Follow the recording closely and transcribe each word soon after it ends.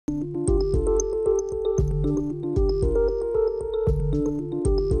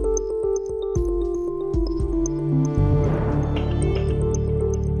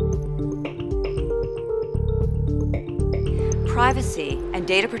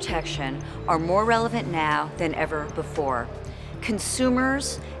data protection are more relevant now than ever before.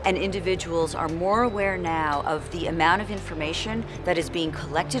 Consumers and individuals are more aware now of the amount of information that is being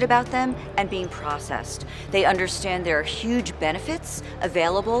collected about them and being processed. They understand there are huge benefits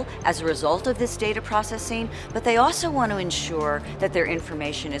available as a result of this data processing, but they also want to ensure that their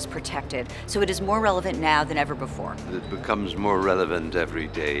information is protected. So it is more relevant now than ever before. It becomes more relevant every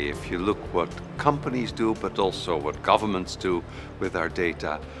day. If you look what companies do, but also what governments do with our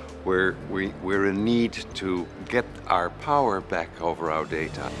data, we're in need to get our power back over our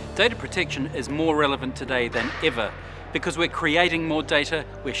data. Data protection is more relevant today than ever because we're creating more data,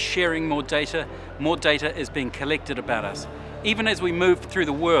 we're sharing more data is being collected about us. Even as we move through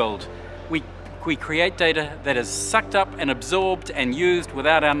the world, we create data that is sucked up and absorbed and used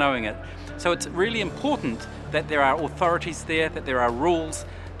without our knowing it. So it's really important that there are authorities there, that there are rules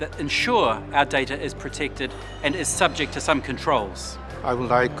that ensure our data is protected and is subject to some controls. I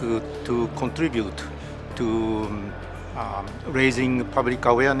would like to contribute to raising public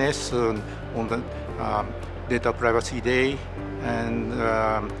awareness on the Data Privacy Day, and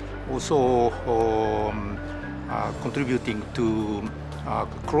also contributing to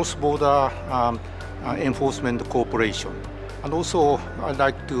cross-border enforcement cooperation. And also I'd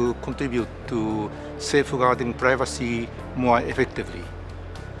like to contribute to safeguarding privacy more effectively.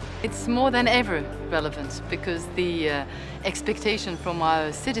 It's more than ever relevant because the expectation from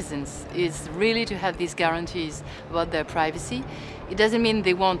our citizens is really to have these guarantees about their privacy. It doesn't mean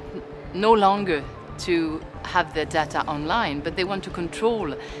they want no longer to have their data online, but they want to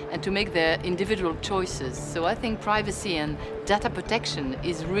control and to make their individual choices. So I think privacy and data protection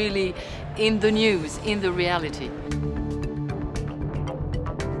is really in the news, in the reality.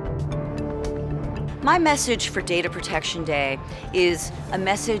 My message for Data Protection Day is a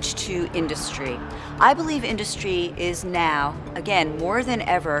message to industry. I believe industry is now, again, more than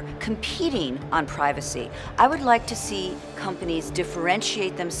ever, competing on privacy. I would like to see companies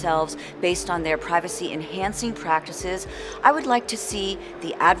differentiate themselves based on their privacy-enhancing practices. I would like to see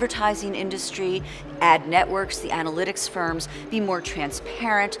the advertising industry, ad networks, the analytics firms be more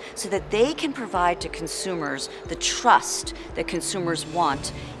transparent so that they can provide to consumers the trust that consumers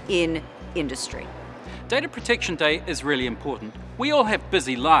want in industry. Data Protection Day is really important. We all have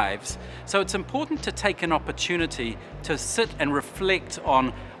busy lives, so it's important to take an opportunity to sit and reflect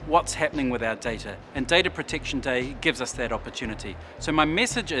on what's happening with our data. And Data Protection Day gives us that opportunity. So my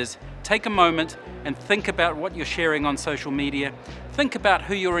message is, take a moment and think about what you're sharing on social media. Think about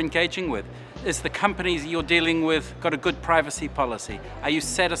who you're engaging with. Is the companies you're dealing with got a good privacy policy? Are you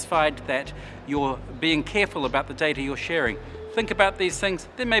satisfied that you're being careful about the data you're sharing? Think about these things,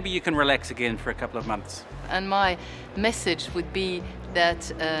 then maybe you can relax again for a couple of months. And my message would be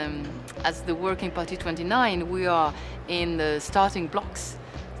that as the Working Party 29, we are in the starting blocks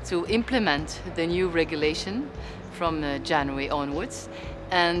to implement the new regulation from January onwards.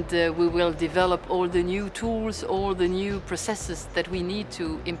 And we will develop all the new tools, all the new processes that we need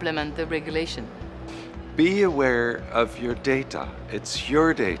to implement the regulation. Be aware of your data. It's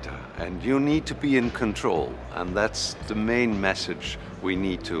your data and you need to be in control, and that's the main message we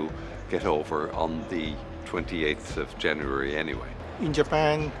need to get over on the 28th of January anyway. In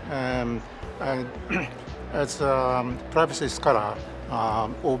Japan, as a privacy scholar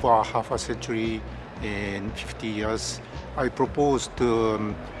over half a century and 50 years, I proposed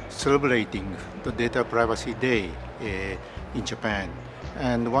celebrating the Data Privacy Day in Japan.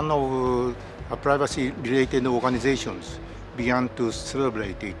 And one of privacy-related organizations began to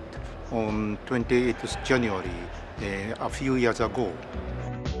celebrate it on 28th January a few years ago.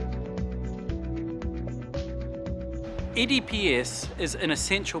 EDPS is an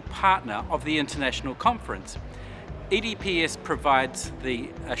essential partner of the international conference. EDPS provides the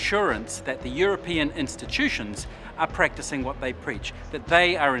assurance that the European institutions are practicing what they preach, that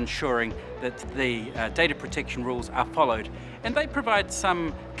they are ensuring that the data protection rules are followed. And they provide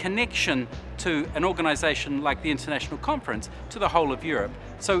some connection to an organisation like the International Conference to the whole of Europe.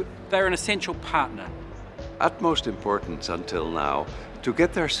 So they're an essential partner. Utmost importance until now to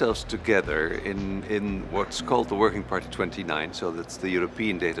get ourselves together in what's called the Working Party 29, so that's the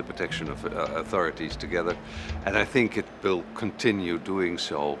European Data Protection Authorities together, and I think it will continue doing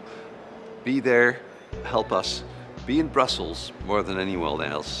so. Be there, help us, be in Brussels more than anyone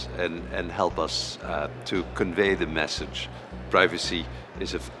else, and help us to convey the message. Privacy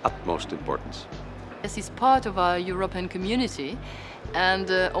is of utmost importance. This is part of our European community, and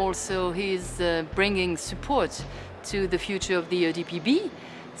also he's bringing support to the future of the EDPB.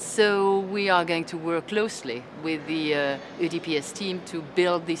 So we are going to work closely with the EDPS team to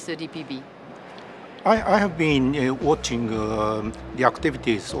build this EDPB. I have been watching the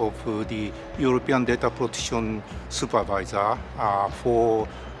activities of the European Data Protection Supervisor for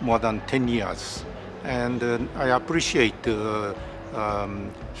more than 10 years. And I appreciate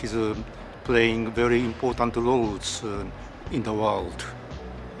his playing very important roles in the world.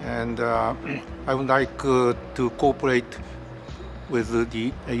 And I would like to cooperate with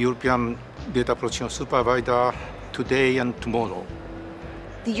the European Data Protection Supervisor today and tomorrow.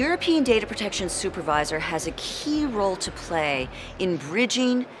 The European Data Protection Supervisor has a key role to play in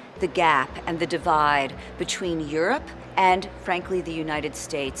bridging the gap and the divide between Europe and, frankly, the United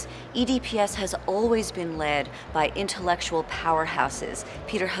States. EDPS has always been led by intellectual powerhouses,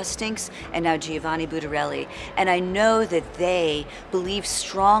 Peter Hustings and now Giovanni Butarelli, and I know that they believe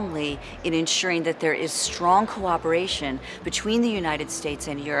strongly in ensuring that there is strong cooperation between the United States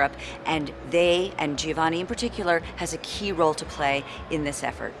and Europe, and they, and Giovanni in particular, has a key role to play in this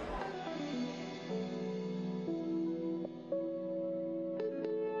effort.